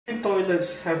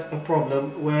toilets have a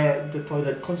problem where the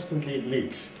toilet constantly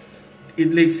leaks.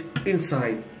 It leaks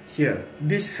inside here.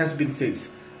 This has been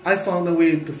fixed. I found a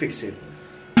way to fix it.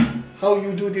 How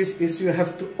you do this is you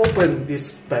have to open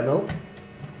this panel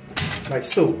like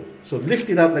so. So lift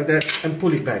it up like that and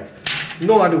pull it back.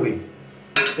 No other way.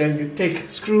 Then you take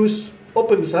screws,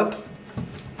 open this up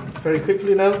very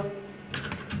quickly now.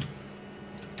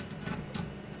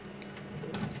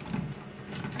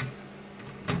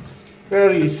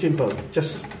 Very simple.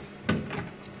 Just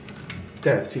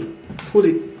there, see, pull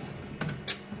it.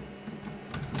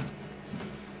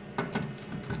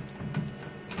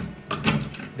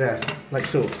 There, like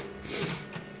so.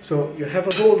 So you have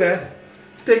a hole there.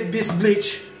 Take this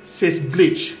bleach, says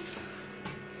bleach.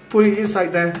 Put it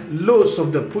inside there, loads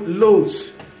of them, put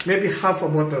loads, maybe half a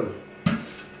bottle.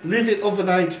 Leave it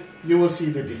overnight, you will see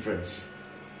the difference.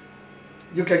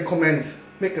 You can comment,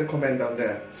 make a comment down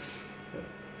there.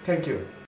 Thank you.